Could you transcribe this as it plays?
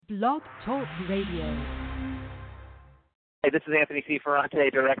Blog Talk Radio. Hey, this is Anthony C. Ferrante,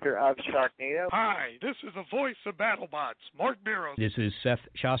 director of Sharknado. Hi, this is the voice of BattleBots, Mark Miro. This is Seth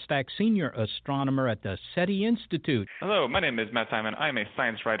Shostak, senior astronomer at the SETI Institute. Hello, my name is Matt Simon. I'm a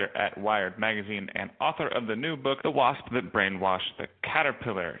science writer at Wired Magazine and author of the new book, The Wasp That Brainwashed the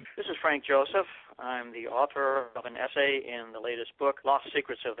Caterpillar. This is Frank Joseph. I'm the author of an essay in the latest book, Lost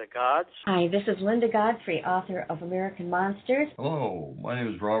Secrets of the Gods. Hi, this is Linda Godfrey, author of American Monsters. Hello, my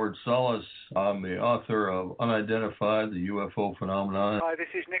name is Robert Salas. I'm the author of Unidentified, the UFO Phenomenon. Hi, this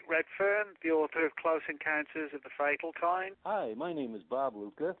is Nick Redfern, the author of Close Encounters of the Fatal Kind. Hi, my name is Bob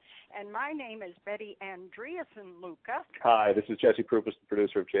Luca. And my name is Betty Andreasen Luca. Hi, this is Jesse Prupas, the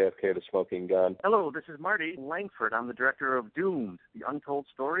producer of JFK, The Smoking Gun. Hello, this is Marty Langford. I'm the director of Doomed, the untold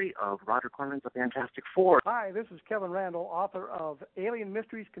story of Roger Corman's The Fantastic Four. Hi, this is Kevin Randall, author of Alien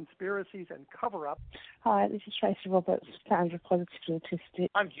Mysteries, Conspiracies, and Cover-Up. Hi, this is Tracy Roberts, founder of Positive Statistic.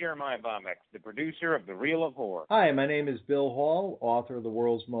 I'm Jeremiah Bomek, the producer of The Reel of Horror. Hi, my name is Bill Hall, author of The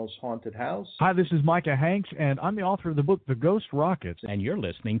World's Most Haunted House. Hi, this is Micah Hanks, and I'm the author of the book The Ghost Rockets. And you're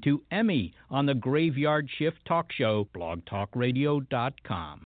listening to Emmy on the Graveyard Shift Talk Show,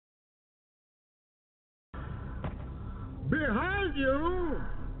 blogtalkradio.com. Behind you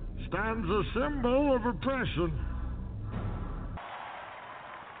stands a symbol of oppression.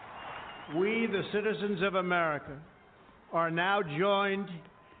 We, the citizens of America, are now joined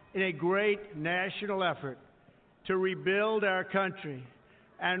in a great national effort to rebuild our country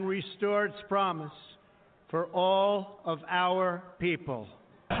and restore its promise for all of our people.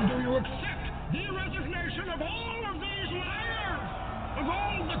 And do you accept the resignation of all of these liars, of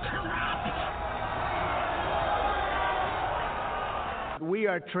all the corrupt? We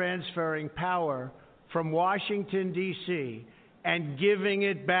are transferring power from Washington, D.C., and giving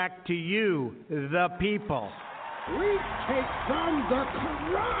it back to you, the people. We take from the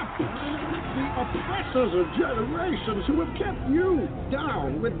corrupt, the oppressors of generations who have kept you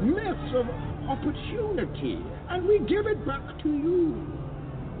down with myths of opportunity, and we give it back to you,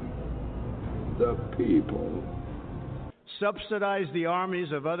 the people. Subsidize the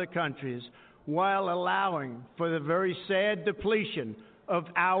armies of other countries while allowing for the very sad depletion of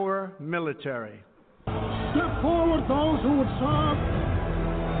our military. Step forward those who would serve,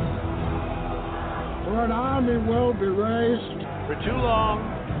 for an army will be raised. For too long,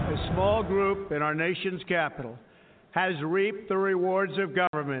 a small group in our nation's capital has reaped the rewards of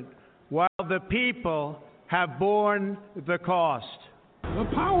government while the people have borne the cost. The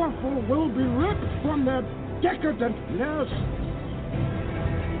powerful will be ripped from their decadent nest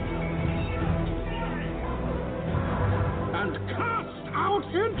and cast out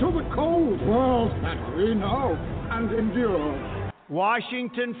into the cold world that we know and endure.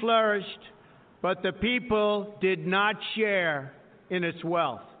 Washington flourished, but the people did not share in its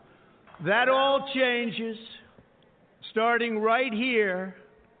wealth. That all changes starting right here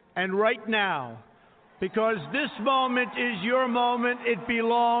and right now, because this moment is your moment. It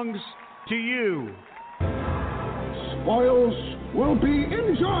belongs to you. Spoils will be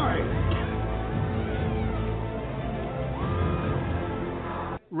enjoyed.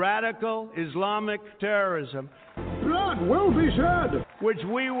 Radical Islamic terrorism. Blood will be shed, which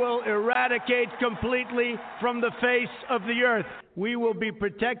we will eradicate completely from the face of the earth. We will be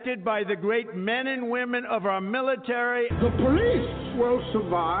protected by the great men and women of our military. The police will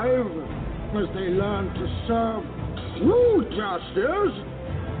survive as they learn to serve true justice.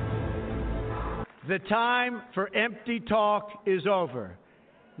 The time for empty talk is over.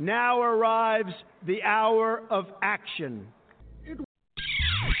 Now arrives the hour of action.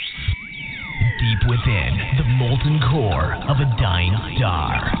 Deep within the molten core of a dying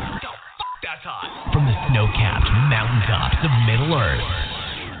star. That's hot. From the snow-capped mountaintops of Middle Earth,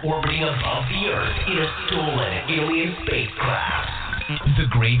 orbiting above the Earth in a stolen alien spacecraft. The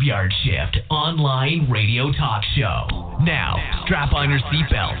Graveyard Shift online radio talk show. Now, strap on your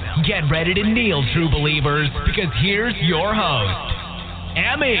seatbelt, get ready to kneel, true believers, because here's your host,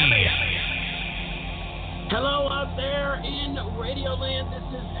 Emmy. Hello out there in Radioland. This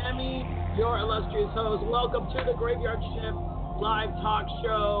is Emmy, your illustrious host. Welcome to the Graveyard Shift live talk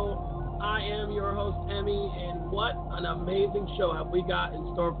show. I am your host, Emmy, and what an amazing show have we got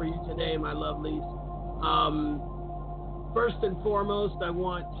in store for you today, my lovelies. First and foremost, I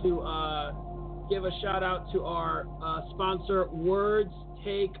want to give a shout out to our sponsor, Words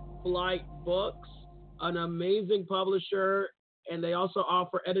Take Flight Books, an amazing publisher, and they also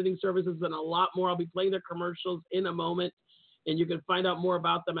offer editing services and a lot more. I'll be playing their commercials in a moment, and you can find out more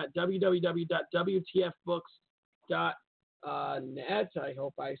about them at www.wtfbooks.net. I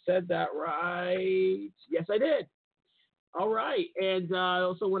hope I said that right. Yes, I did. All right. And I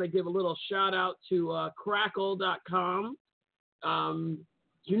also want to give a little shout out to Crackle.com.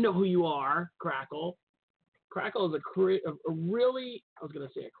 You know who you are, Crackle. Crackle is a really, I was going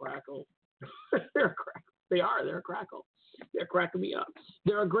to say a Crackle. They're a Crackle. They're a Crackle. They're cracking me up.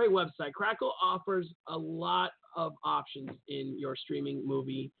 They're a great website. Crackle offers a lot of options in your streaming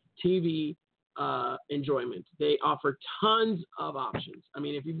movie, TV enjoyment. They offer tons of options. I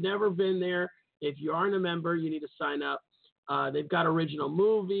mean, if you've never been there, if you aren't a member, you need to sign up. They've got original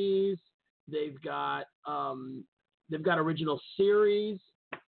movies. They've got original series.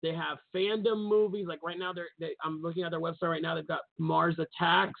 They have fandom movies. Like right now, I'm looking at their website right now. They've got Mars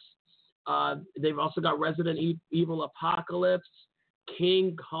Attacks. They've also got Resident Evil Apocalypse,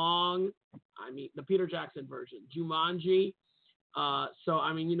 King Kong. I mean, the Peter Jackson version, Jumanji. So,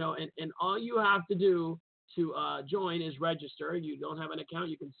 I mean, and all you have to do to join is register. You don't have an account,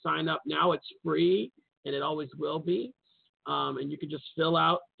 you can sign up now. It's free, and it always will be. And you can just fill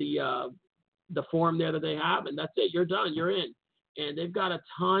out the form there that they have, and that's it. You're done. You're in. And they've got a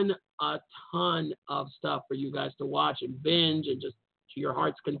ton of stuff for you guys to watch and binge and just to your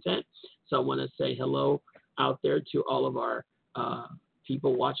heart's content. So I want to say hello out there to all of our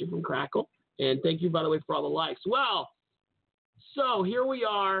people watching from Crackle. And thank you, by the way, for all the likes. Well, so here we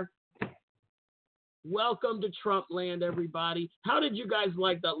are. Welcome to Trumpland, everybody. How did you guys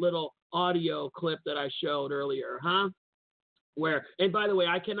like that little audio clip that I showed earlier, huh? And by the way,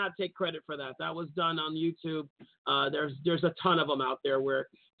 I cannot take credit for that. That was done on YouTube. There's a ton of them out there where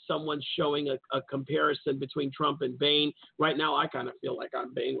someone's showing a comparison between Trump and Bane. Right now, I kind of feel like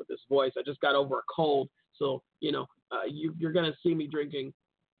I'm Bane with this voice. I just got over a cold. So, you're going to see me drinking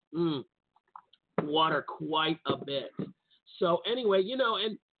water quite a bit. So anyway,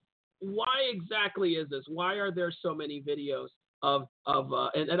 and why exactly is this? Why are there so many videos of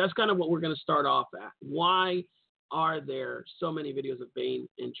and that's kind of what we're going to start off at. Why are there so many videos of Bane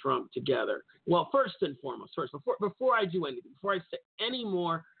and Trump together? Well, first and foremost, before I do anything, before I say any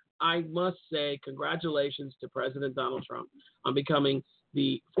more, I must say congratulations to President Donald Trump on becoming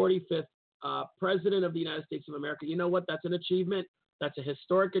the 45th president of the United States of America. You know what? That's an achievement. That's a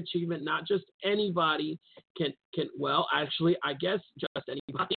historic achievement. Not just anybody can. Well, actually, I guess just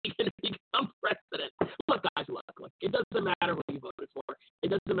anybody can become president. Look, guys, look. It doesn't matter what you voted for. It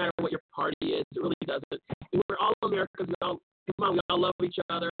doesn't matter what your party is. It really doesn't. We're all Americans. We all love each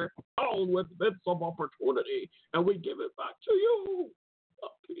other. All with bits of opportunity, and we give it back to you,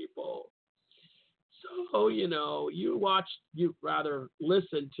 people. So, you rather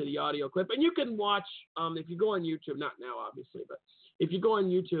listen to the audio clip, and you can watch, if you go on YouTube, not now, obviously, but if you go on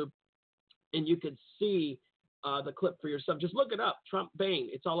YouTube and you can see the clip for yourself, just look it up, Trump Bane.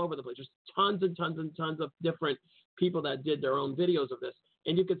 It's all over the place. There's tons and tons and tons of different people that did their own videos of this,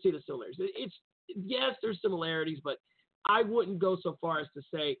 and you can see the similarities. Yes, there's similarities, but I wouldn't go so far as to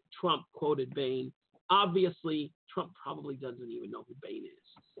say Trump quoted Bane. Obviously, Trump probably doesn't even know who Bane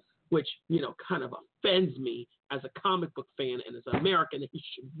is, which, kind of offends me as a comic book fan and as an American that he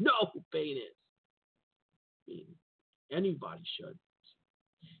should know who Bane is. I mean, anybody should.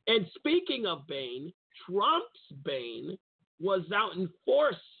 And speaking of Bane, Trump's Bane was out in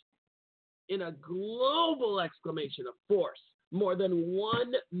force, in a global exclamation of force. More than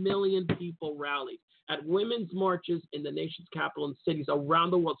 1 million people rallied at women's marches in the nation's capital and cities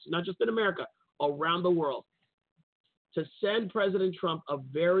around the world, so not just in America, around the world, to send President Trump a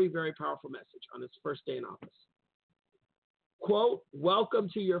very, very powerful message on his first day in office. Quote, "Welcome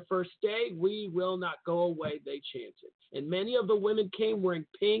to your first day. We will not go away," they chanted. And many of the women came wearing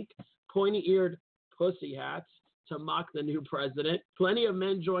pink, pointy-eared pussy hats to mock the new president. Plenty of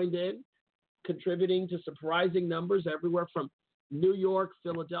men joined in, contributing to surprising numbers everywhere from New York,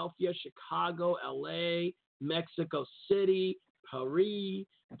 Philadelphia, Chicago, LA, Mexico City, Paris,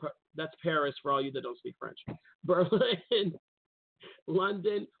 that's Paris for all you that don't speak French, Berlin,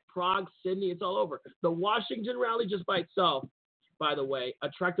 London, Prague, Sydney, it's all over. The Washington rally just by itself, by the way,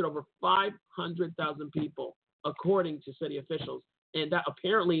 attracted over 500,000 people, according to city officials. And that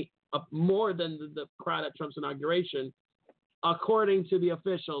apparently more than the crowd at Trump's inauguration, according to the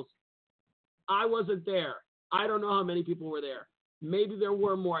officials. I wasn't there. I don't know how many people were there. Maybe there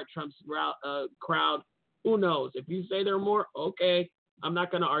were more at Trump's crowd. Who knows? If you say there were more, okay. I'm not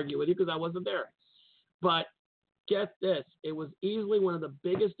going to argue with you because I wasn't there. But get this. It was easily one of the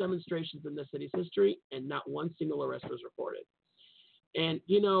biggest demonstrations in the city's history, and not one single arrest was reported. And,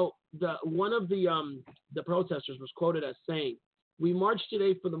 one of the protesters was quoted as saying, "We march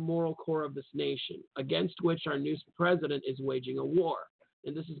today for the moral core of this nation, against which our new president is waging a war."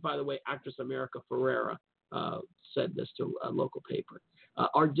 And this is, by the way, actress America Ferrera said this to a local paper.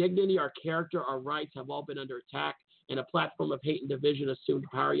 "Our dignity, our character, our rights have all been under attack, and a platform of hate and division assumed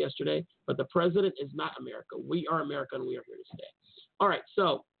power yesterday. But the president is not America. We are America, and we are here to stay. All right,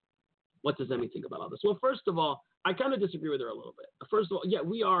 so what does Emmy think about all this? Well, first of all, I kind of disagree with her a little bit. First of all, yeah,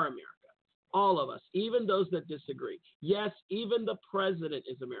 we are America. All of us, even those that disagree. Yes, even the president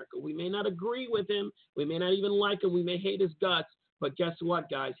is America. We may not agree with him. We may not even like him. We may hate his guts. But guess what,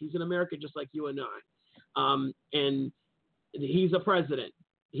 guys? He's in America just like you and I. And he's a president.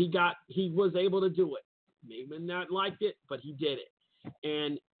 He was able to do it. Maybe not liked it, but he did it.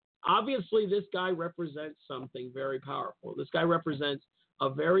 And obviously, this guy represents something very powerful. This guy represents a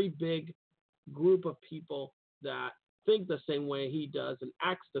very big group of people that think the same way he does and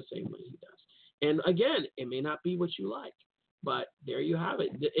acts the same way he does. And again, it may not be what you like, but there you have it.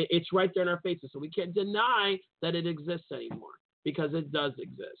 It's right there in our faces. So we can't deny that it exists anymore, because it does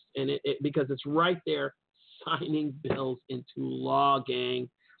exist. And because it's right there signing bills into law, gang.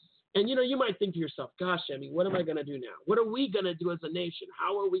 And, you might think to yourself, gosh, Emmy, what am I going to do now? What are we going to do as a nation?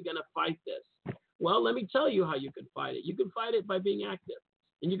 How are we going to fight this? Well, let me tell you how you can fight it. You can fight it by being active.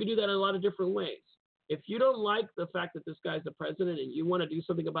 And you can do that in a lot of different ways. If you don't like the fact that this guy's the president and you want to do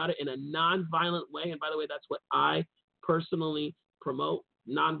something about it in a nonviolent way, and by the way, that's what I personally promote,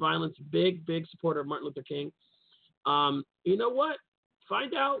 nonviolence, big supporter of Martin Luther King. You know what?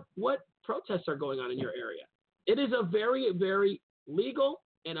 Find out what protests are going on in your area. It is a very, very legal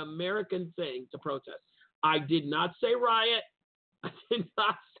and American thing to protest. I did not say riot. I did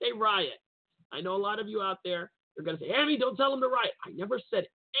not say riot. I know a lot of you out there are going to say, Amy, don't tell them to riot. I never said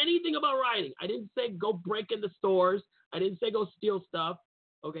anything about rioting. I didn't say go break into stores. I didn't say go steal stuff,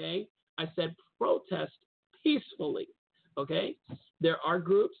 okay? I said protest peacefully, okay? There are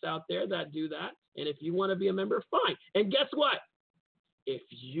groups out there that do that, and if you want to be a member, fine. And guess what? If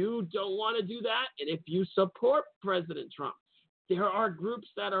you don't want to do that, and if you support President Trump, there are groups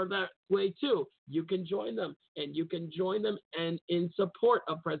that are that way too. You can join them, and you can join them and in support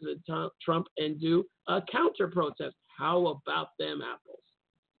of President Trump and do a counter protest. How about them apples?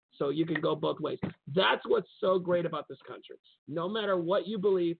 So you can go both ways. That's what's so great about this country. No matter what you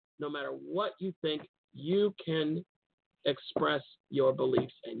believe, no matter what you think, you can express your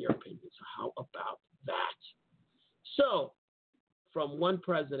beliefs and your opinions. How about that? So, from one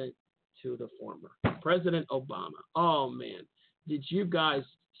president to the former, President Obama. Oh, man. Did you guys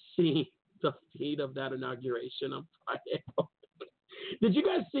see the feed of that inauguration on Friday? Did you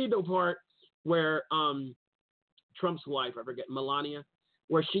guys see the part where Trump's wife, I forget, Melania,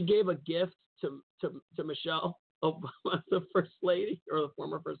 where she gave a gift to Michelle Obama, the first lady, or the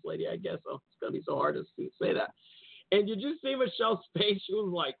former first lady, I guess. Oh, it's going to be so hard to say that. And did you see Michelle's face? She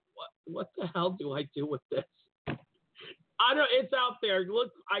was like, what the hell do I do with this? I don't. It's out there.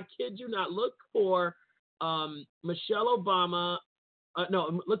 Look, I kid you not. Look for Michelle Obama.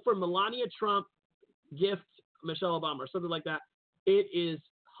 Look for Melania Trump gift Michelle Obama or something like that. It is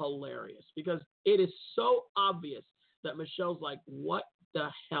hilarious because it is so obvious that Michelle's like, what the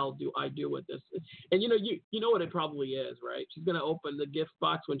hell do I do with this? And you know what it probably is, right? She's gonna open the gift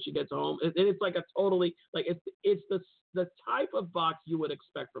box when she gets home, and it's like a totally like it's the type of box you would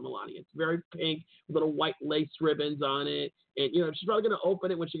expect from Melania. It's very pink, with little white lace ribbons on it, and she's probably gonna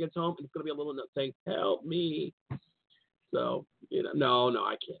open it when she gets home, and it's gonna be a little note saying "Help me." So no,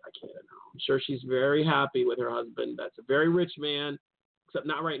 I can't. No. I'm sure she's very happy with her husband. That's a very rich man, except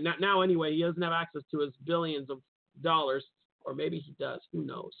not now. Anyway, he doesn't have access to his billions of dollars. Or maybe he does. Who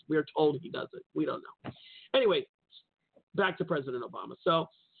knows? We're told he doesn't. We don't know. Anyway, back to President Obama. So,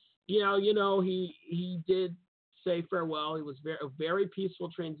 he did say farewell. It was a very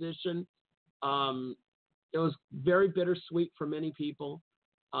peaceful transition. It was very bittersweet for many people.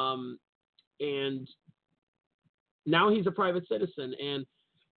 And now he's a private citizen. And,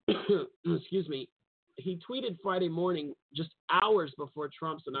 excuse me, he tweeted Friday morning, just hours before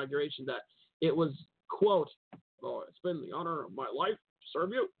Trump's inauguration, that it was, quote, "Oh, it's been the honor of my life to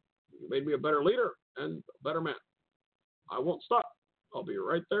serve you. You made me a better leader and a better man. I won't stop. I'll be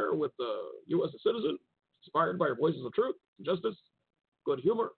right there with you as a citizen, inspired by your voices of truth, justice, good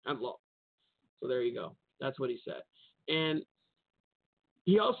humor, and love." So there you go. That's what he said. And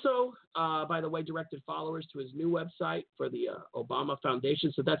he also, by the way, directed followers to his new website for the Obama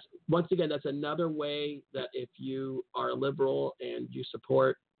Foundation. So that's another way that if you are a liberal and you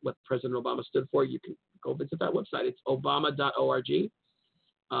support what President Obama stood for, you can go visit that website. It's obama.org,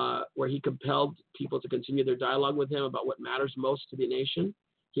 where he compelled people to continue their dialogue with him about what matters most to the nation.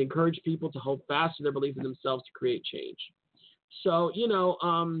 He encouraged people to hold fast to their belief in themselves to create change. So,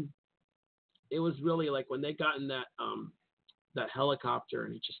 it was really like when they got in that helicopter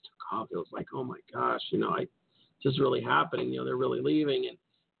and he just took off, it was like, oh my gosh, this is really happening. They're really leaving.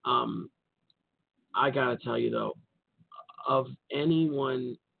 And I got to tell you, though, of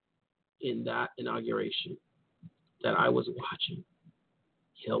anyone in that inauguration that I was watching,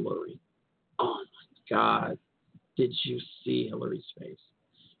 Hillary. Oh my God. Did you see Hillary's face?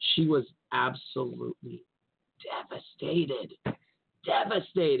 She was absolutely devastated.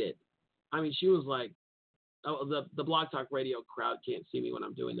 Devastated. I mean, she was like, oh, the Blog Talk Radio crowd can't see me when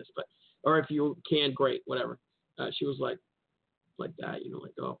I'm doing this, but, or if you can, great, whatever. She was like that, you know,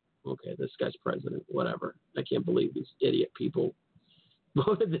 like, oh, okay, this guy's president, whatever. I can't believe these idiot people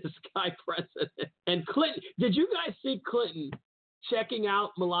voted this guy president. And Clinton, did you guys see Clinton checking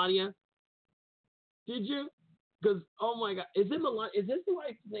out Melania? Did you? Because, oh my God, is it Melania? Is this the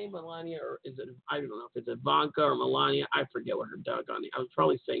wife's name, Melania, or is it, I don't know if it's Ivanka or Melania. I forget what her doggone name. I was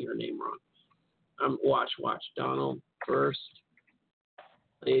probably saying her name wrong. Watch. Donald, first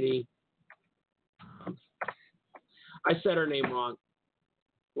lady. I said her name wrong.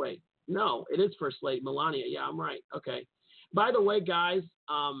 Wait, no, it is first lady, Melania. Yeah, I'm right. Okay. By the way, guys,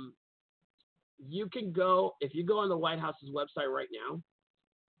 you can go, if you go on the White House's website right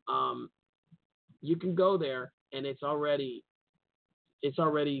now, you can go there, and it's already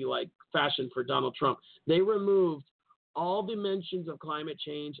like fashion for Donald Trump. They removed all the mentions of climate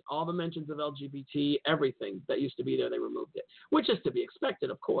change, all the mentions of LGBT, everything that used to be there, they removed it, which is to be expected,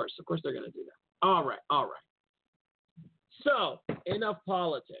 of course. Of course they're going to do that. All right. So, enough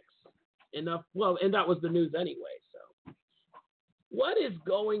politics. Well, and that was the news anyway, so. What is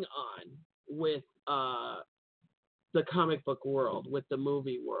going on with the comic book world, with the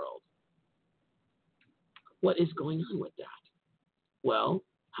movie world? What is going on with that? Well,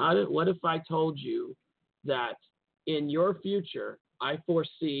 what if I told you that in your future, I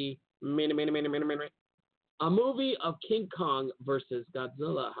foresee a movie of King Kong versus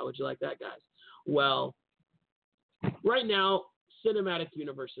Godzilla? How would you like that, guys? Well, right now, cinematic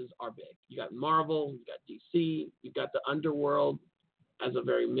universes are big. You got Marvel, you got DC, you got the Underworld as a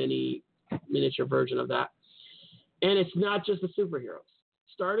very miniature version of that. And it's not just the superheroes.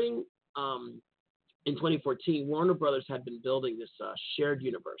 Starting in 2014, Warner Brothers had been building this shared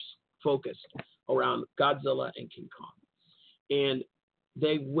universe focused around Godzilla and King Kong. And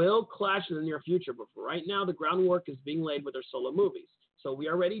they will clash in the near future, but for right now, the groundwork is being laid with their solo movies. So we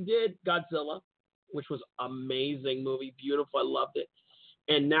already did Godzilla, which was an amazing movie, beautiful, I loved it.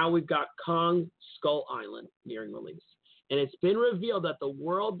 And now we've got Kong Skull Island nearing release. And it's been revealed that the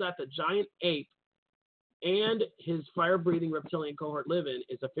world that the giant ape and his fire-breathing reptilian cohort live in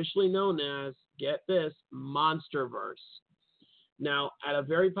is officially known as, get this, Monsterverse. Now, at a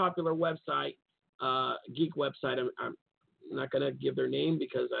very popular website, geek website, I'm not going to give their name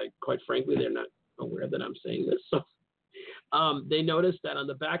because quite frankly, they're not aware that I'm saying this. So they noticed that on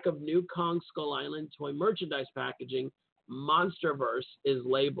the back of new Kong Skull Island toy merchandise packaging, Monsterverse is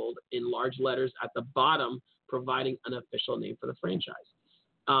labeled in large letters at the bottom, providing an official name for the franchise.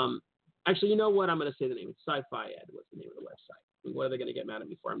 Actually, you know what? I'm going to say the name. It's Sci-Fi Ed was the name of the website. What are they going to get mad at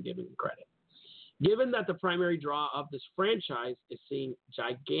me for? I'm giving them credit. Given that the primary draw of this franchise is seeing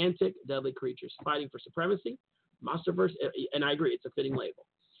gigantic, deadly creatures fighting for supremacy, Monsterverse, and I agree, it's a fitting label.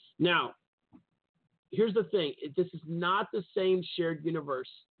 Now, here's the thing. This is not the same shared universe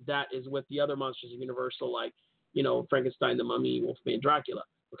that is with the other monsters of Universal, like, you know, Frankenstein, the Mummy, Wolfman, Dracula,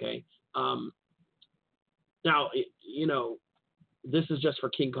 okay? Now, you know, this is just for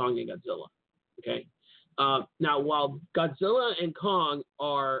King Kong and Godzilla, okay? Now, while Godzilla and Kong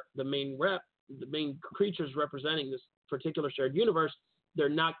are the main creatures representing this particular shared universe, they're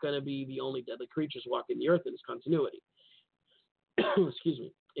not going to be the only deadly creatures walking the earth in this continuity. Excuse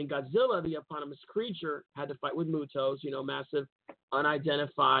me. In Godzilla, the eponymous creature had to fight with Mutos, you know, massive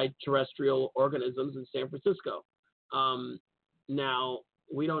unidentified terrestrial organisms in San Francisco. Now,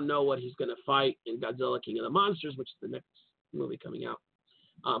 we don't know what he's going to fight in Godzilla King of the Monsters, which is the next movie coming out.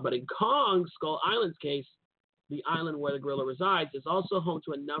 But in Kong Skull Island's case, the island where the gorilla resides is also home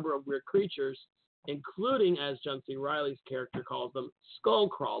to a number of weird creatures, including, as John C. Reilly's character calls them, skull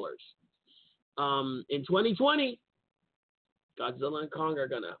crawlers. In 2020, Godzilla and Kong are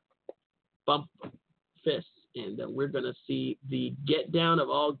going to bump fists, and we're going to see the get down of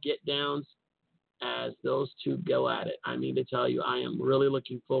all get downs as those two go at it. I mean to tell you, I am really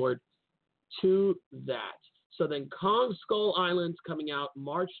looking forward to that. So then Kong Skull Island's coming out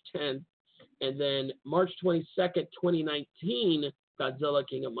March 10th, and then March 22nd, 2019, Godzilla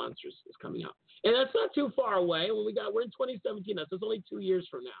King of Monsters is coming out. And that's not too far away. We're in 2017. That's only 2 years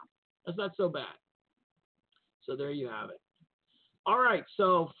from now. That's not so bad. So there you have it. All right,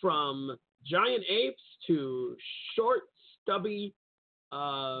 so from giant apes to short, stubby,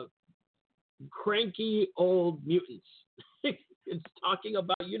 cranky old mutants. It's talking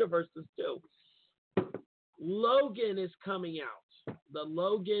about universes too. Logan is coming out. The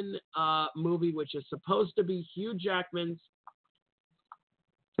Logan movie, which is supposed to be Hugh Jackman's,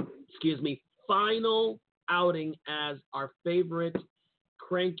 final outing as our favorite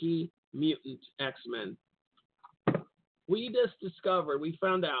cranky mutant X-Men. We just discovered, we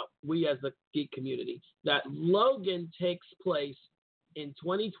found out, we as the geek community, that Logan takes place in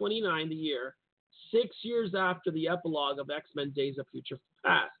 2029, the year, 6 years after the epilogue of X-Men Days of Future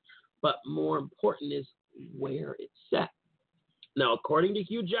Past. But more important is where it's set. Now, according to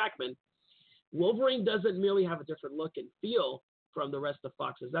Hugh Jackman, Wolverine doesn't merely have a different look and feel from the rest of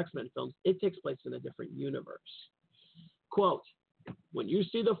Fox's X-Men films. It takes place in a different universe. Quote, when you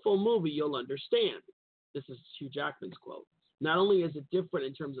see the full movie, you'll understand. This is Hugh Jackman's quote. Not only is it different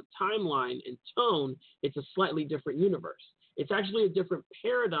in terms of timeline and tone, it's a slightly different universe. It's actually a different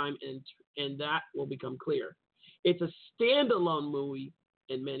paradigm, and that will become clear. It's a standalone movie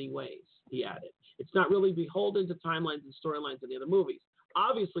in many ways, he added. It's not really beholden to timelines and storylines in the other movies.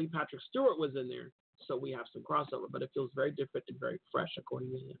 Obviously, Patrick Stewart was in there, so we have some crossover, but it feels very different and very fresh,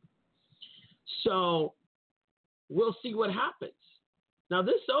 according to him. So we'll see what happens. Now,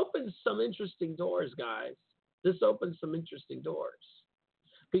 this opens some interesting doors, guys. This opens some interesting doors.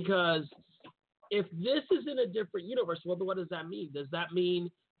 Because if this is in a different universe, well, what does that mean? Does that mean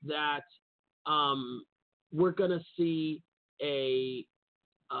that we're going to see a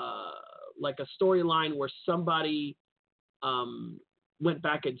storyline where somebody went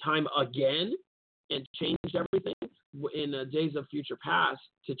back in time again and changed everything in Days of Future Past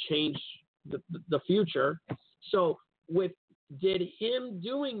to change the future? So did him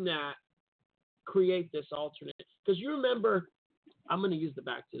doing that create this alternate? Because you remember, I'm going to use the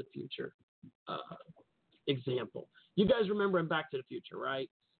Back to the Future example. You guys remember in Back to the Future, right?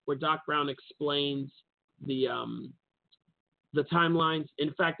 Where Doc Brown explains the timelines.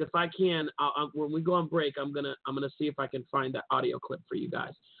 In fact, if I can, when we go on break, I'm gonna see if I can find that audio clip for you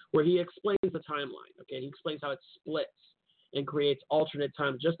guys where he explains the timeline. Okay, he explains how it splits and creates alternate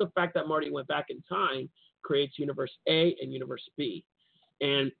times. Just the fact that Marty went back in time creates Universe A and Universe B.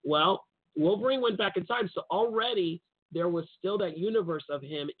 And, well, Wolverine went back in time, so already there was still that universe of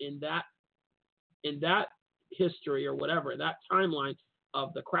him in that history or whatever, that timeline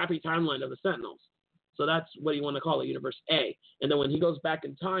of the crappy timeline of the Sentinels. So that's what you want to call it, Universe A. And then when he goes back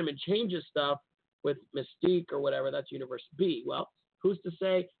in time and changes stuff with Mystique or whatever, that's Universe B. Well, who's to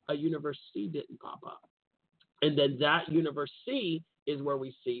say a Universe C didn't pop up? And then that Universe C is where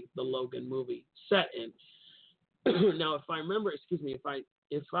we see the Logan movie set in. Now, if I remember,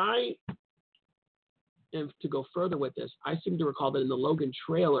 if I am to go further with this, I seem to recall that in the Logan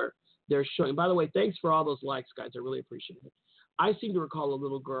trailer, they're showing, by the way, thanks for all those likes, guys. I really appreciate it. I seem to recall a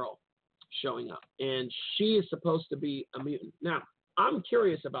little girl showing up, and she is supposed to be a mutant. Now, I'm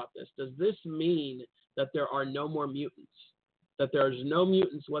curious about this. Does this mean that there are no more mutants? That there's no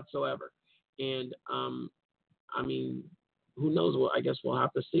mutants whatsoever? And, I mean, who knows? Well, I guess we'll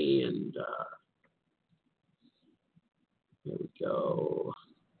have to see. And here we go.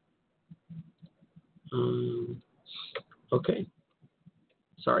 Okay.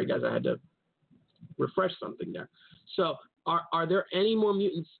 Sorry, guys. I had to refresh something there. So are there any more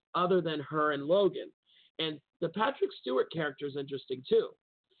mutants other than her and Logan? And the Patrick Stewart character is interesting, too,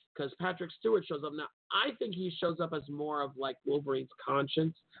 because Patrick Stewart shows up. Now, I think he shows up as more of like Wolverine's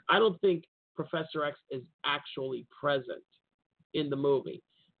conscience. I don't think Professor X is actually present in the movie.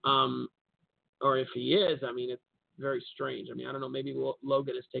 Or if he is, I mean, it's very strange. I mean, I don't know, maybe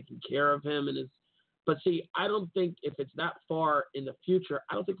Logan is taking care of him but see, I don't think if it's that far in the future,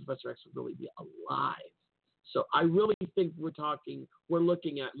 I don't think Professor X would really be alive. So I really think we're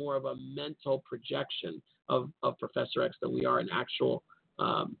looking at more of a mental projection of Professor X than we are an actual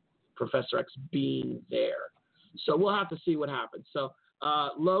Professor X being there. So we'll have to see what happens. So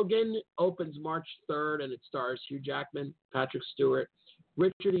Logan opens March 3rd, and it stars Hugh Jackman, Patrick Stewart,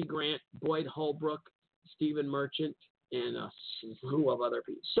 Richard E. Grant, Boyd Holbrook, Stephen Merchant, and a slew of other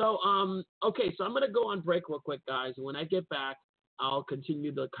people. So, okay, so I'm going to go on break real quick, guys. And when I get back, I'll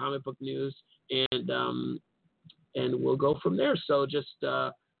continue the comic book news, and we'll go from there. So just,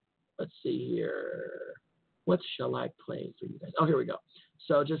 let's see here. What shall I play for you guys? Oh, here we go.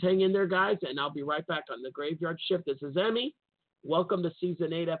 So just hang in there, guys, and I'll be right back on the Graveyard Shift. This is Emmy. Welcome to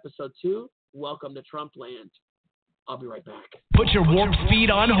Season 8, Episode 2. Welcome to Trumpland. I'll be right back. Put your warm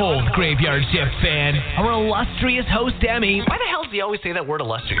feet on hold, Graveyard Shift fan. Our illustrious host, Emmy. Why the hell does he always say that word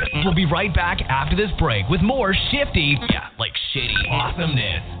illustrious? We'll be right back after this break with more shifty, like shitty,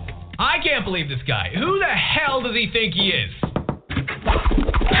 awesomeness. I can't believe this guy. Who the hell does he think he is?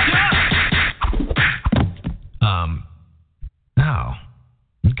 Oh.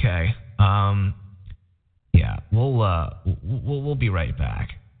 Okay. We'll be right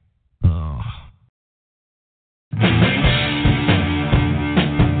back. Oh.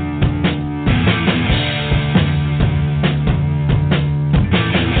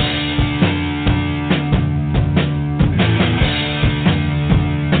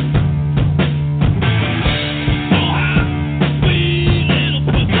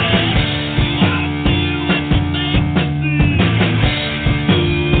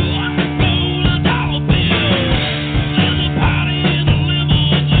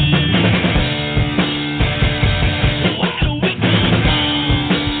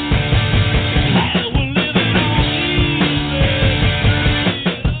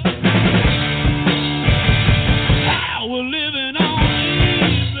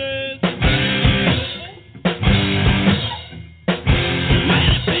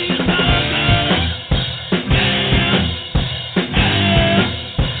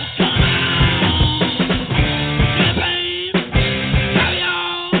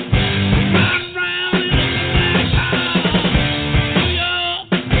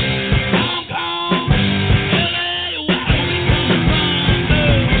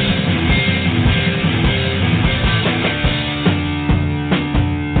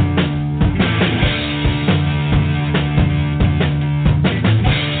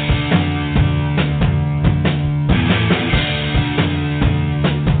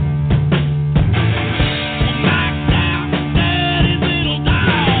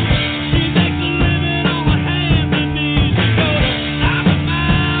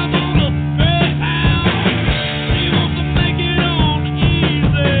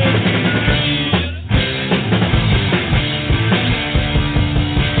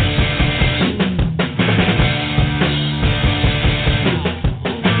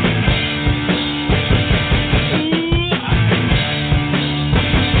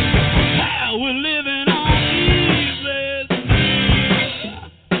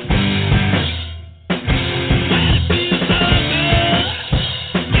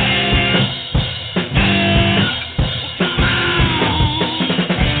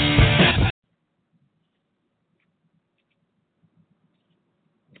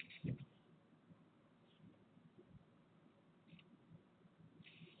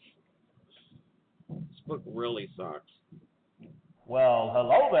 book really sucks. Well,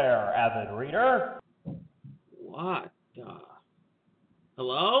 hello there, avid reader. What the?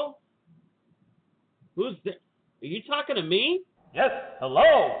 Hello? Who's there? Are you talking to me? Yes,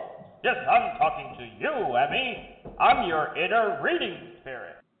 hello. Yes, I'm talking to you, Emmy. I'm your inner reading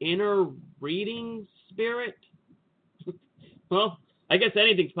spirit. Inner reading spirit? Well, I guess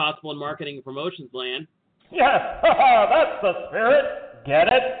anything's possible in marketing and promotions land. Yes, that's the spirit. Get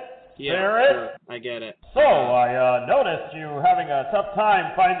it? Yeah, Spirit? sure. I get it. So, I noticed you having a tough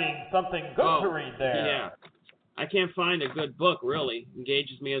time finding something good to read there. Yeah. I can't find a good book, really.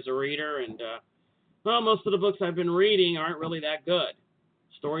 Engages me as a reader, and, well, most of the books I've been reading aren't really that good.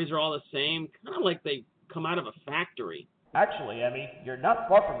 Stories are all the same, kind of like they come out of a factory. Actually, Emmy, you're not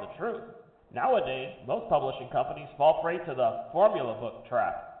far from the truth. Nowadays, most publishing companies fall prey to the formula book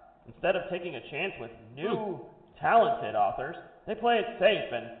trap. Instead of taking a chance with new, talented authors, they play it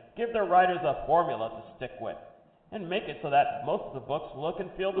safe and give their writers a formula to stick with, and make it so that most of the books look and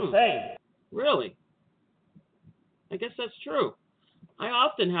feel the same. Really? I guess that's true. I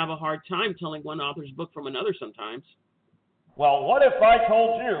often have a hard time telling one author's book from another sometimes. Well, what if I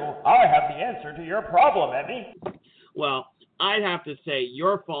told you I have the answer to your problem, Emmy? Well, I'd have to say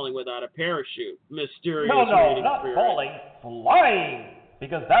you're falling without a parachute, mysterious No, reading not spirit. falling, flying,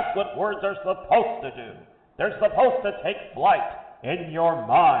 because that's what words are supposed to do. They're supposed to take flight in your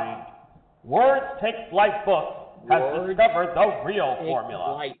mind. Words Take Flight Books has discovered the real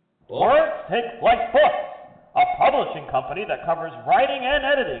formula. Words Take Flight Books, a publishing company that covers writing and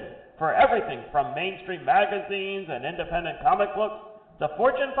editing for everything from mainstream magazines and independent comic books to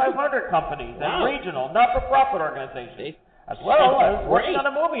Fortune 500 companies and regional not-for-profit organizations, as well as working on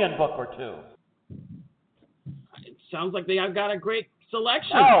a movie and book or two. It sounds like they have got a great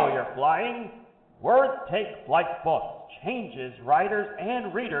selection. Now you're flying. Words Take Flight Books changes writers'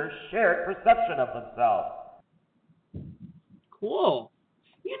 and readers' shared perception of themselves. Cool.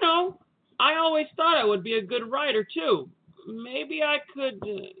 You know, I always thought I would be a good writer, too. Maybe I could...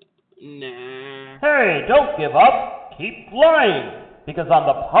 Nah. Hey, don't give up. Keep flying. Because on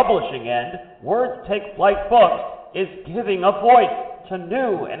the publishing end, Words Take Flight Books is giving a voice to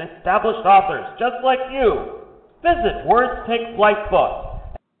new and established authors just like you. Visit Words Take Flight Books.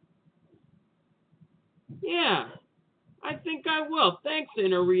 Yeah, I think I will. Thanks,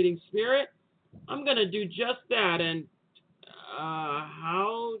 Inner Reading Spirit. I'm going to do just that, and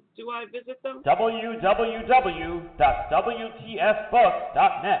How do I visit them?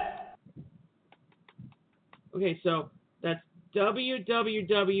 www.wtfbooks.net. Okay, so that's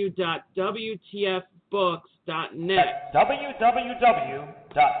www.wtfbooks.net. That's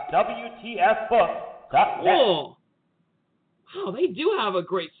www.wtfbooks.net. Cool. Oh, they do have a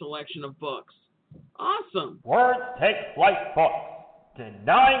great selection of books. Awesome. Words Take Flight books.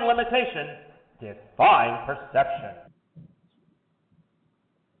 Denying limitation, defying perception.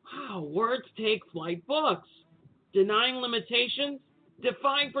 Wow, Words Take Flight books. Denying limitations,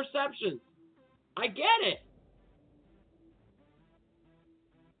 defying perceptions. I get it.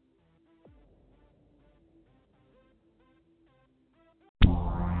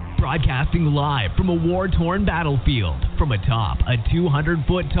 Broadcasting live from a war-torn battlefield, from atop a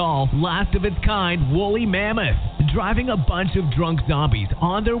 200-foot-tall, last-of-its-kind woolly mammoth, driving a bunch of drunk zombies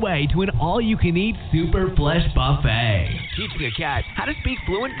on their way to an all-you-can-eat super flesh buffet. Teaching a cat how to speak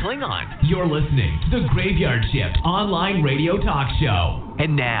fluent Klingon. You're listening to the Graveyard Shift online radio talk show.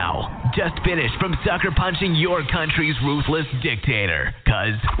 And now, just finished from sucker punching your country's ruthless dictator,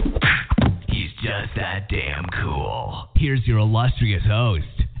 'cause he's just that damn cool. Here's your illustrious host,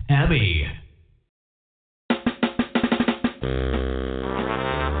 Emmy.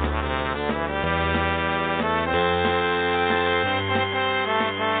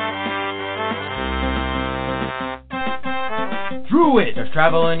 Druid! There's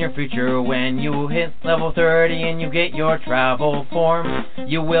travel in your future when you hit level 30 and you get your travel form.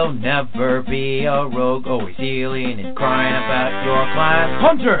 You will never be a rogue, always healing and crying about your class.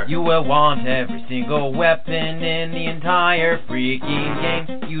 Hunter! You will want every single weapon in the entire freaking game.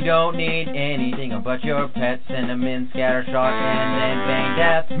 You don't need anything but your pets, send them in scattershot and then bang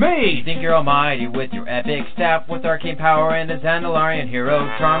death. Mage! You think you're almighty with your epic staff, with arcane power and a Zandalarian hero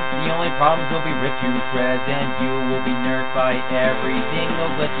charm. The only problems will be ripped to shreds and you will be nerfed by every single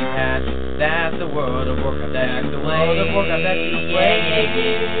glitch you pass. That's the world of Warcraft that you play. That's the world of Warcraft that you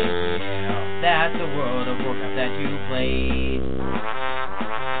play. That's the world of Warcraft that you play.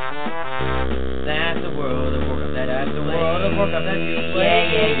 That's the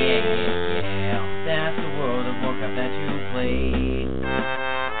world of Warcraft that you play.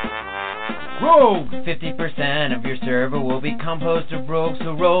 Rogue! 50% of your server will be composed of rogues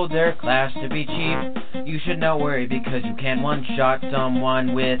who roll their class to be cheap. You should not worry because you can one-shot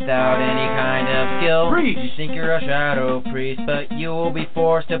someone without any kind of skill. Priest! You think you're a shadow priest, but you will be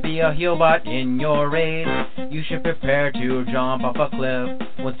forced to be a heal bot in your raid. You should prepare to jump off a cliff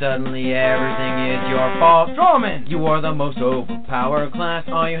when suddenly everything is your fault. Strawman! You are the most overpowered class.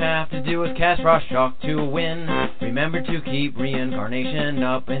 All you have to do is cast Frost Shock to win. Remember to keep reincarnation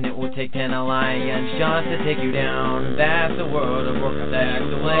up, and it will take 10 alliance shots to take you down. That's the world of Warcraft that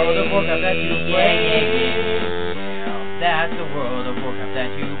you play. That's the world of Warcraft that you play. That's the world of Warcraft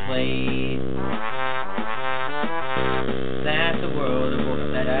that you play.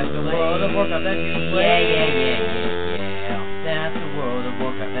 That's the world of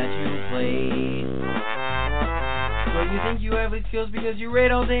Warcraft that you play. So you think you have these skills because you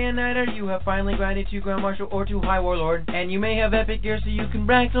raid all day and night, or you have finally grinded to Grand Marshal or to High Warlord, and you may have epic gear so you can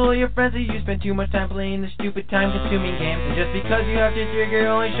brag to all your friends that you spend too much time playing the stupid time-consuming games. And just because you have tier gear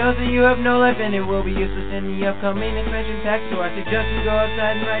only shows that you have no life, and it will be useless in the upcoming expansion pack. So I suggest you go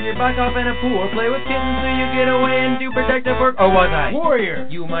outside and ride your bike off in a pool, or play with kittens so you get away and do protective work. Or was I? Warrior!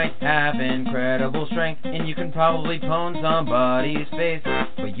 You might have incredible strength, and you can probably pwn somebody's face,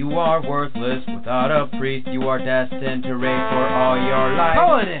 but you are worthless without a priest. You are destined to raid for all your life.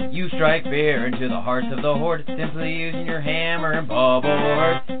 Paladin! You strike fear into the hearts of the horde, simply using your hammer and bubble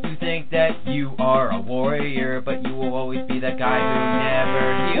hearts. You think that you are a warrior, but you will always be that guy who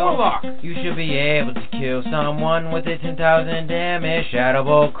never heals. Warlock! You should be able to kill someone with a 10,000 damage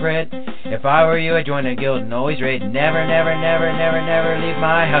Shadowbolt crit. If I were you, I'd join a guild and always raid. Never, never, never, never, never leave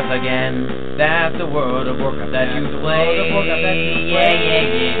my house again. That's the world of Warcraft that you play.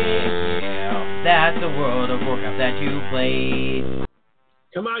 That's the world of Warcraft that you play.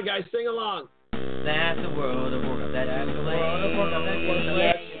 Come on, guys, sing along. That's the world of Warcraft that you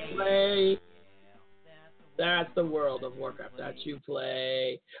play. That's the world of Warcraft that you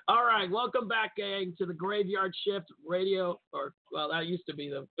play. All right, welcome back, gang, to the Graveyard Shift radio, or, well, that used to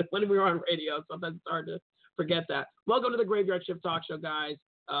be when we were on radio. Sometimes it's hard to forget that. Welcome to the Graveyard Shift talk show, guys.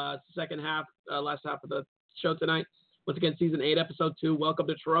 Second half, last half of the show tonight. Once again, season 8, episode 2. Welcome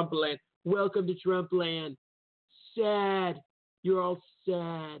to Trumpland. Welcome to Trumpland. Sad. You're all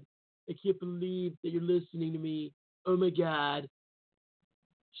sad. I can't believe that you're listening to me. Oh my God.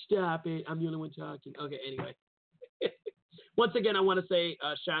 Stop it. I'm the only one talking. Okay, anyway. Once again, I want to say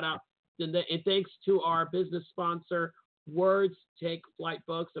shout out and thanks to our business sponsor, Words Take Flight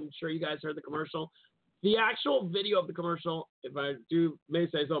Books. I'm sure you guys heard the commercial. The actual video of the commercial, if I may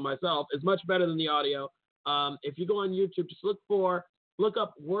say so myself, is much better than the audio. If you go on YouTube, just look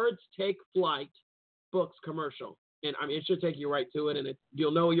up Words Take Flight Books commercial. And I mean, it should take you right to it, and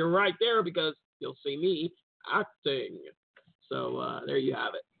you'll know you're right there because you'll see me acting. So there you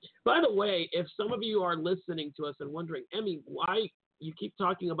have it. By the way, if some of you are listening to us and wondering, Emmy, why you keep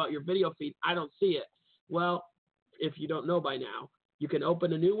talking about your video feed, I don't see it. Well, if you don't know by now, you can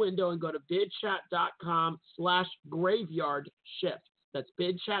open a new window and go to bidchat.com/graveyardshift. That's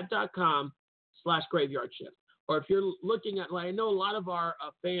bidchat.com/graveyardshift. Or if you're looking at, like, I know a lot of our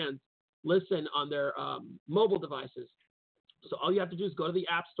fans listen on their mobile devices. So all you have to do is go to the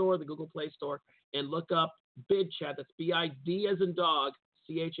App Store, the Google Play Store, and look up BidChat. That's BID as in dog,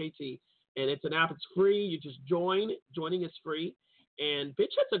 CHAT. And it's an app. It's free. You just join. Joining is free. And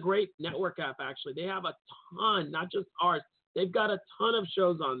BidChat's a great network app, actually. They have a ton, not just ours. They've got a ton of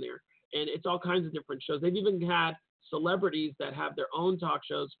shows on there. And it's all kinds of different shows. They've even had celebrities that have their own talk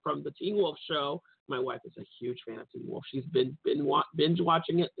shows from the Teen Wolf Show. My wife is a huge fan of Teen Wolf. She's been binge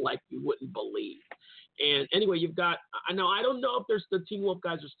watching it like you wouldn't believe. And anyway, you've got, now I don't know if the Teen Wolf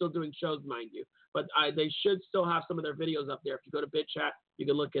guys are still doing shows, mind you, but they should still have some of their videos up there. If you go to BidChat, you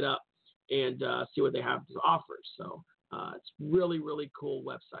can look it up and see what they have to offer. So it's really, really cool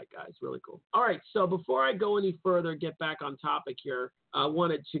website, guys. Really cool. All right. So before I go any further, get back on topic here, I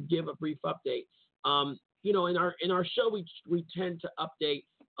wanted to give a brief update. You know, in our show, we tend to update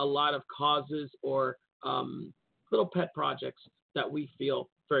a lot of causes or little pet projects that we feel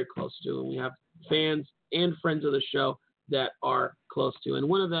very close to, and we have fans and friends of the show that are close to, and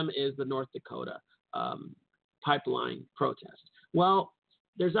one of them is the North Dakota pipeline protest. Well,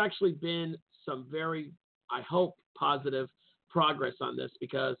 there's actually been some very, I hope, positive progress on this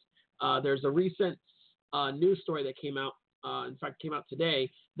because there's a recent news story that came out, in fact, came out today,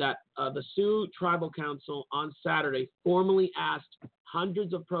 that the Sioux Tribal Council on Saturday formally asked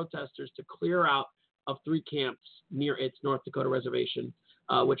hundreds of protesters to clear out of 3 camps near its North Dakota reservation,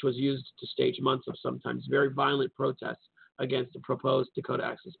 which was used to stage months of sometimes very violent protests against the proposed Dakota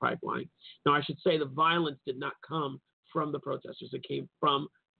Access Pipeline. Now, I should say the violence did not come from the protesters. It came from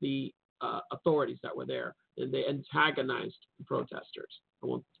the authorities that were there, and they antagonized the protesters. I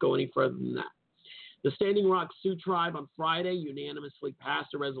won't go any further than that. The Standing Rock Sioux Tribe on Friday unanimously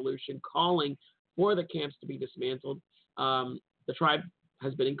passed a resolution calling for the camps to be dismantled. The tribe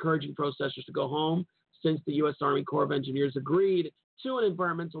has been encouraging protesters to go home since the U.S. Army Corps of Engineers agreed to an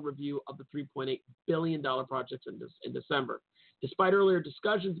environmental review of the $3.8 billion project in December. Despite earlier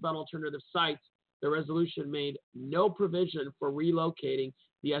discussions about alternative sites, the resolution made no provision for relocating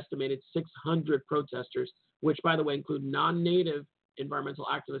the estimated 600 protesters, which, by the way, include non-native environmental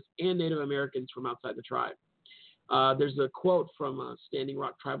activists and Native Americans from outside the tribe. There's a quote from Standing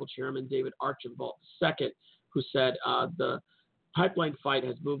Rock Tribal Chairman David Archambault II, who said, the pipeline fight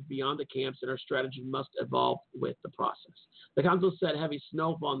has moved beyond the camps and our strategy must evolve with the process. The council said heavy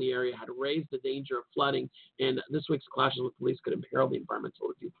snowfall in the area had raised the danger of flooding, and this week's clashes with police could imperil the environmental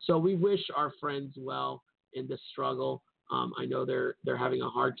review. So we wish our friends well in this struggle. I know they're having a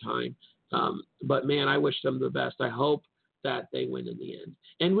hard time, but man, I wish them the best. I hope that they win in the end.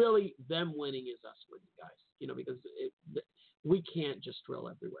 And really, them winning is us winning, guys. You know, because we can't just drill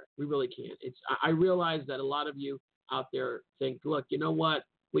everywhere. We really can't. I realize that a lot of you out there think, look, you know what?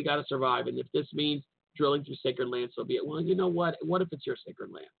 We got to survive. And if this means drilling through sacred land, so be it. Well, you know what? What if it's your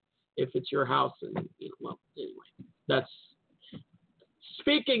sacred land? If it's your house, and well, anyway, that's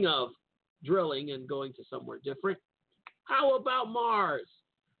speaking of drilling and going to somewhere different. How about Mars?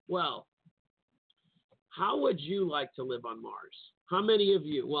 Well, how would you like to live on Mars? How many of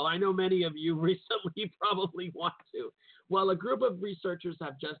you? Well, I know many of you recently probably want to. Well, a group of researchers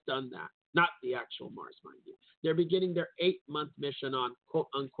have just done that. Not the actual Mars, mind you. They're beginning their 8-month mission on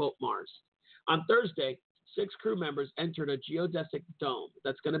quote-unquote Mars. On Thursday, 6 crew members entered a geodesic dome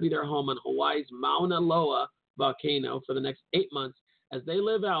that's going to be their home on Hawaii's Mauna Loa volcano for the next 8 months as they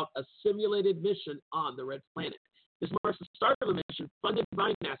live out a simulated mission on the Red Planet. This marks the start of a mission funded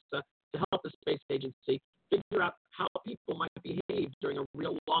by NASA to help the space agency figure out how people might behave during a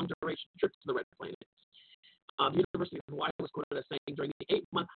real long-duration trip to the Red Planet. The University of Hawaii was quoted as saying during the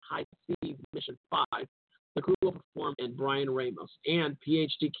 8-month high-seas Mission 5, the crew will perform, and Brian Ramos, and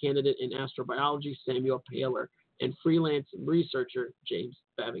PhD candidate in astrobiology Samuel Paler, and freelance researcher James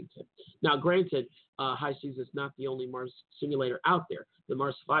Babington. Now, granted, high seas is not the only Mars simulator out there. The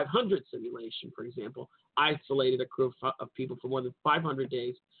Mars 500 simulation, for example, isolated a crew of people for more than 500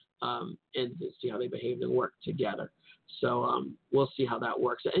 days and to see how they behaved and worked together. So we'll see how that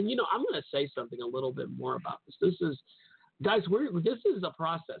works. And, you know, I'm going to say something a little bit more about this. This is guys, this is a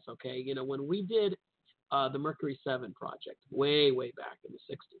process, okay? You know, when we did the Mercury 7 project way back in the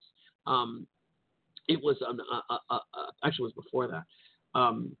 60s, it was actually it was before that.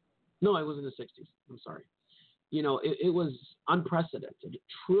 No, it was in the 60s. I'm sorry. You know, it was unprecedented.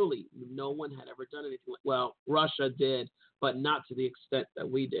 Truly, no one had ever done anything like. Well, Russia did, but not to the extent that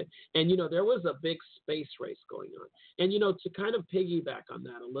we did. And you know, there was a big space race going on. And you know, to kind of piggyback on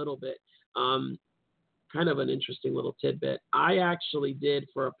that a little bit, kind of an interesting little tidbit. I actually did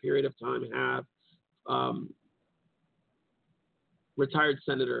for a period of time have retired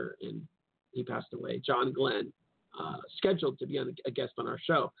senator, and he passed away, John Glenn, scheduled to be a guest on our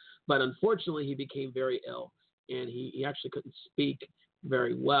show, but unfortunately he became very ill, and he actually couldn't speak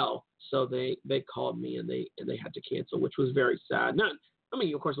very well, so they called me and they had to cancel, which was very sad.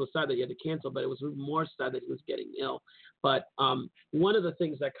 Of course, it was sad that he had to cancel, but it was more sad that he was getting ill. But one of the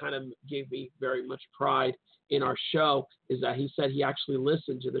things that kind of gave me very much pride in our show is that he said he actually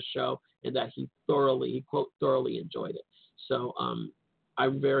listened to the show and that he quote, thoroughly enjoyed it. So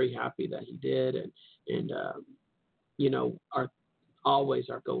I'm very happy that he did, and you know, our goal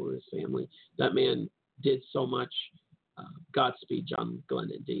with his family. That man did so much. Godspeed, John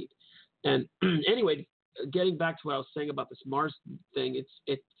Glenn, indeed. And anyway, getting back to what I was saying about this Mars thing,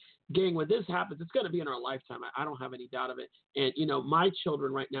 gang, when this happens, it's going to be in our lifetime. I don't have any doubt of it. And, you know, my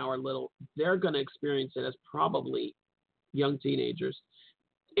children right now are little. They're going to experience it as probably young teenagers.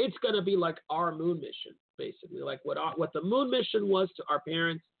 It's going to be like our moon mission, basically. Like what the moon mission was to our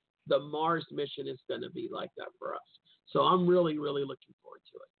parents, the Mars mission is going to be like that for us. So I'm really, really looking forward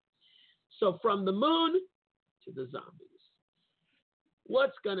to it. So from the moon to the zombies.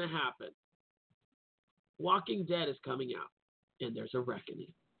 What's going to happen? Walking Dead is coming out, and there's a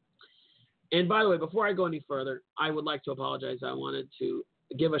reckoning. And by the way, before I go any further, I would like to apologize. I wanted to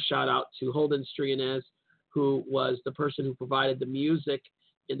give a shout out to Holden Strionez, who was the person who provided the music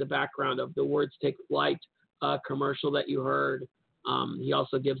in the background of the Words Take Flight commercial that you heard. He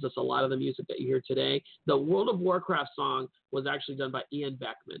also gives us a lot of the music that you hear today. The World of Warcraft song was actually done by Ian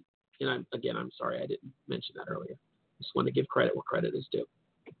Beckman. And I'm sorry I didn't mention that earlier. Just want to give credit where credit is due.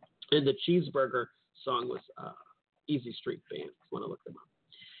 And the Cheeseburger song was Easy Street Band. If you want to look them up.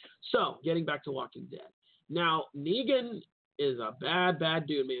 So, getting back to Walking Dead. Now, Negan is a bad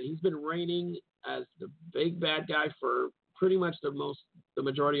dude, man. He's been reigning as the big bad guy for pretty much the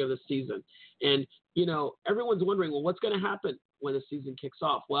majority of the season. And, you know, everyone's wondering, well, what's going to happen when the season kicks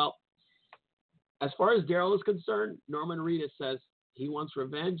off? Well, as far as Daryl is concerned, Norman Reedus says he wants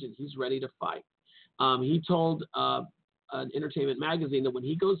revenge and he's ready to fight. He told an Entertainment Magazine that when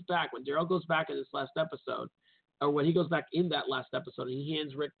Daryl goes back in this last episode, or when he goes back in that last episode and he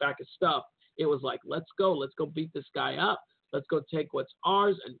hands Rick back his stuff, it was like, let's go beat this guy up. Let's go take what's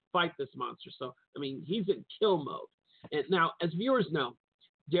ours and fight this monster. So, I mean, he's in kill mode. And now, as viewers know,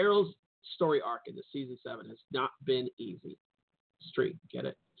 Daryl's story arc in the season 7 has not been easy. Street, get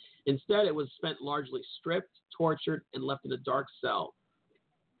it? Instead, it was spent largely stripped, tortured, and left in a dark cell,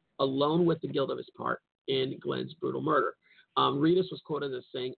 alone with the guilt of his part in Glenn's brutal murder. Reedus was quoted as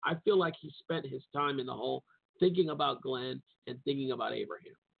saying, I feel like he spent his time in the hole thinking about Glenn and thinking about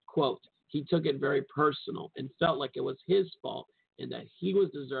Abraham. Quote, he took it very personal and felt like it was his fault and that he was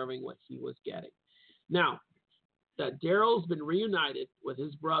deserving what he was getting. Now, that Daryl's been reunited with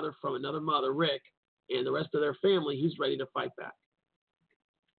his brother from another mother, Rick, and the rest of their family, he's ready to fight back.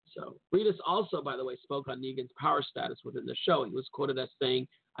 So Reedus also, by the way, spoke on Negan's power status within the show. He was quoted as saying,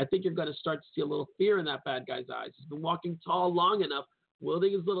 I think you're going to start to see a little fear in that bad guy's eyes. He's been walking tall long enough,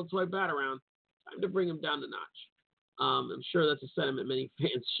 wielding his little toy bat around. Time to bring him down a notch. I'm sure that's a sentiment many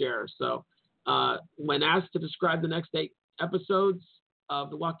fans share. So when asked to describe the next 8 episodes of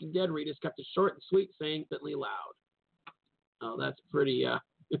The Walking Dead, Reedus kept it short and sweet, saying fitly loud. Oh, that's pretty.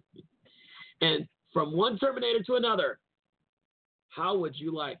 And from one Terminator to another, how would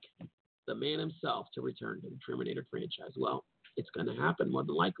you like the man himself to return to the Terminator franchise? Well, it's going to happen more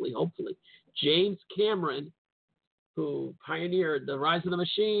than likely, hopefully. James Cameron, who pioneered the rise of the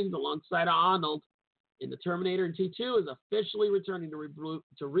machines alongside Arnold in the Terminator and T2, is officially returning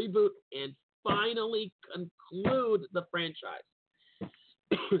to reboot and finally conclude the franchise.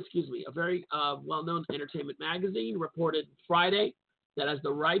 Excuse me. A very well-known Entertainment Magazine reported Friday that as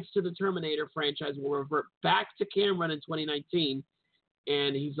the rights to the Terminator franchise will revert back to Cameron in 2019,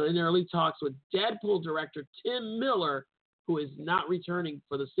 and he's in early talks with Deadpool director Tim Miller, who is not returning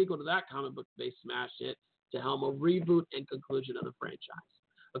for the sequel to that comic book-based smash hit, to helm a reboot and conclusion of the franchise.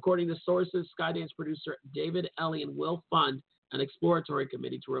 According to sources, Skydance producer David Elliott will fund an exploratory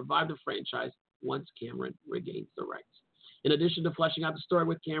committee to revive the franchise once Cameron regains the rights. In addition to fleshing out the story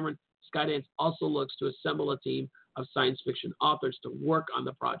with Cameron, Skydance also looks to assemble a team of science fiction authors to work on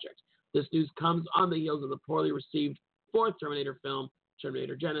the project. This news comes on the heels of the poorly received fourth Terminator film,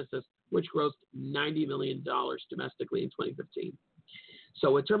 Terminator Genesis, which grossed $90 million domestically in 2015.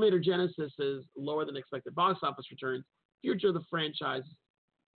 So with Terminator Genesis' lower than expected box office returns, future of the franchise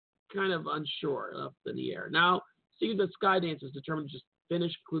kind of unsure, up in the air. Now, seems that Skydance is determined to just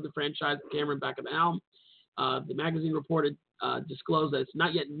conclude the franchise, Cameron back at the helm. The magazine disclosed that it's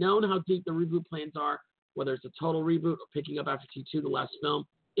not yet known how deep the reboot plans are, whether it's a total reboot or picking up after T2, the last film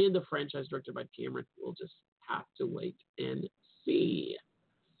in the franchise directed by Cameron. We'll just have to wait and see.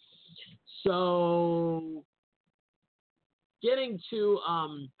 So, getting to,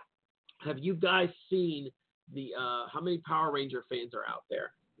 have you guys seen the, how many Power Ranger fans are out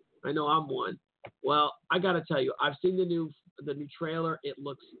there? I know I'm one. Well, I got to tell you, I've seen the new trailer. It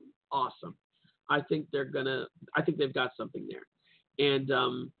looks awesome. I think they've got something there. And,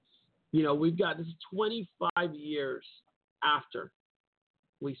 this is 25 years after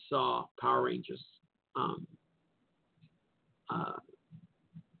we saw Power Rangers.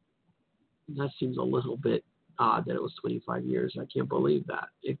 That seems a little bit odd that it was 25 years. I can't believe that.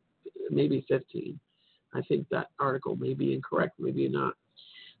 It maybe 15. I think that article may be incorrect, maybe not.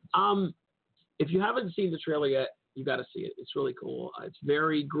 If you haven't seen the trailer yet, you got to see it. It's really cool. It's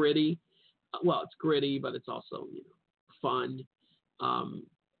very gritty. Well, it's gritty, but it's also fun.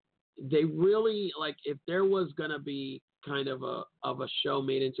 They really if there was gonna be kind of a show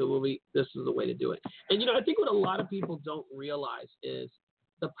made into a movie, this is the way to do it. And I think what a lot of people don't realize is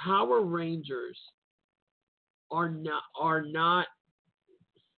the Power Rangers are not.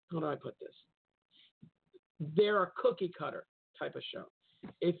 How do I put this? They're a cookie cutter type of show.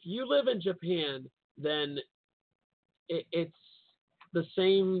 If you live in Japan, then it's the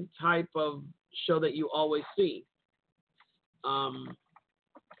same type of show that you always see.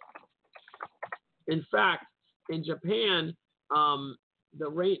 In fact, in Japan,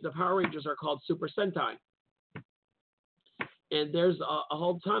 the Power Rangers are called Super Sentai. And there's a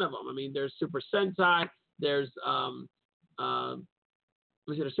whole ton of them. I mean, there's Super Sentai, there's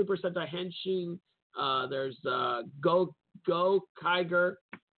Super Sentai Henshin, there's Go Kiger,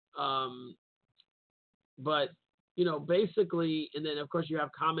 but basically, and then of course you have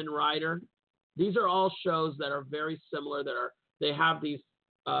Kamen Rider. These are all shows that are very similar. They have these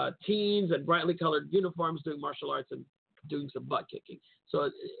teens in brightly colored uniforms doing martial arts and doing some butt kicking.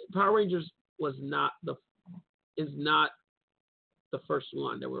 So Power Rangers is not the first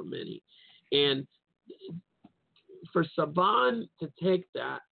one. There were many, and for Saban to take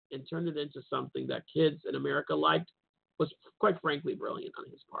that and turn it into something that kids in America liked was quite frankly brilliant on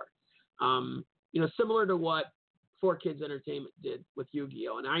his part. Similar to what 4Kids Entertainment did with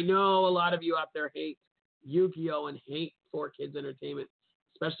Yu-Gi-Oh! And I know a lot of you out there hate Yu-Gi-Oh! And hate 4Kids Entertainment,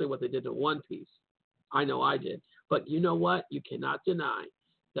 especially what they did to One Piece. I know I did. But you know what? You cannot deny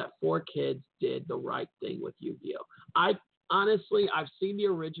that 4Kids did the right thing with Yu-Gi-Oh! I've seen the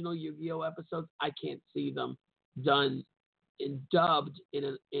original Yu-Gi-Oh! Episodes. I can't see them done and dubbed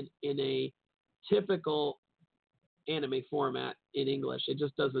in a typical anime format in English. It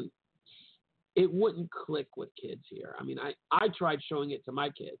just doesn't. It wouldn't click with kids here. I mean, I tried showing it to my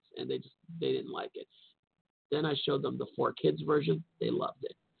kids, and they didn't like it. Then I showed them the 4Kids version. They loved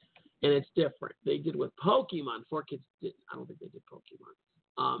it, and it's different. They did with Pokemon. 4Kids didn't. I don't think they did Pokemon.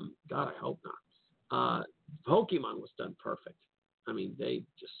 God, I hope not. Pokemon was done perfect. I mean, they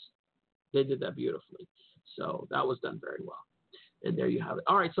did that beautifully. So that was done very well. And there you have it.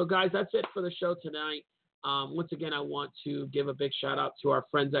 All right, so guys, that's it for the show tonight. Once again, I want to give a big shout out to our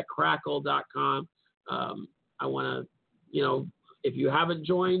friends at crackle.com. I want to, if you haven't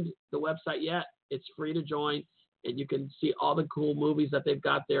joined the website yet, it's free to join, and you can see all the cool movies that they've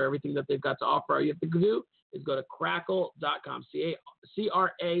got there, everything that they've got to offer. All you have to do is go to crackle.com,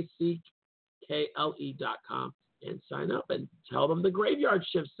 crackle.com, and sign up and tell them the Graveyard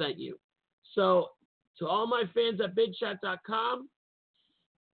Shift sent you. So to all my fans at bigchat.com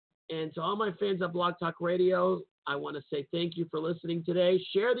and to all my fans at Blog Talk Radio, I want to say thank you for listening today.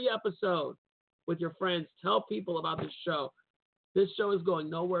 Share the episode with your friends. Tell people about this show. This show is going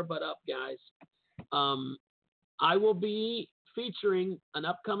nowhere but up, guys. I will be featuring an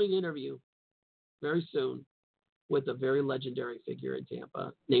upcoming interview very soon with a very legendary figure in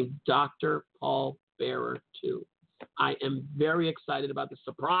Tampa named Dr. Paul Bearer II. I am very excited about the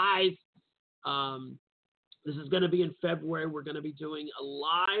surprise. This is going to be in February. We're going to be doing a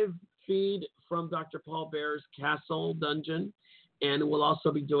live feed from Dr. Paul Bearer's Castle Dungeon, and we'll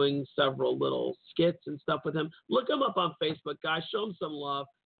also be doing several little skits and stuff with him. Look him up on Facebook, guys. Show him some love.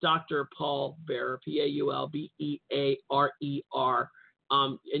 Dr. Paul Bearer, Paulbearer.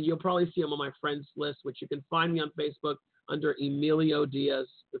 And you'll probably see him on my friends list, which you can find me on Facebook under Emilio Diaz.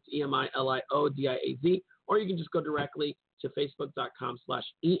 That's EMILIODIAZ. Or you can just go directly to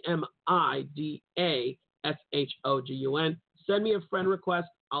facebook.com/EMIDASHOGUN. Send me a friend request.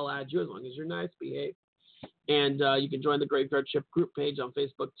 I'll add you as long as you're nice, behave. And you can join the Graveyard Shift group page on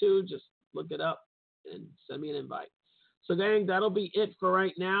Facebook too. Just look it up and send me an invite. So, gang, that'll be it for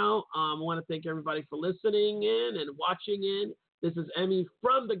right now. I want to thank everybody for listening in and watching in. This is Emmy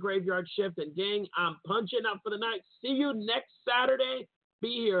from the Graveyard Shift. And, gang, I'm punching up for the night. See you next Saturday.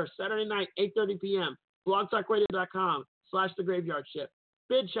 Be here Saturday night, 8:30 p.m. blogtalkradio.com/thegraveyardshift.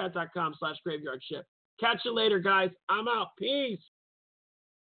 bidchat.com/graveyardshift. Catch you later, guys. I'm out. Peace.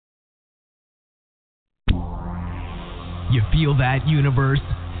 You feel that, universe?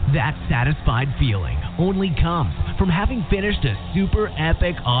 That satisfied feeling only comes from having finished a super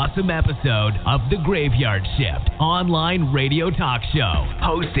epic, awesome episode of The Graveyard Shift online radio talk show,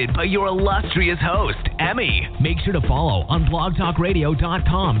 hosted by your illustrious host, Emmy. Make sure to follow on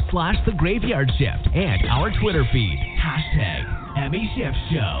blogtalkradio.com/thegraveyardshift and our Twitter feed,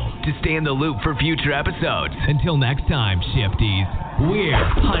 #EmmyShiftShow, to stay in the loop for future episodes. Until next time, Shifties,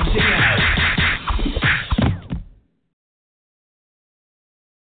 we're punching out.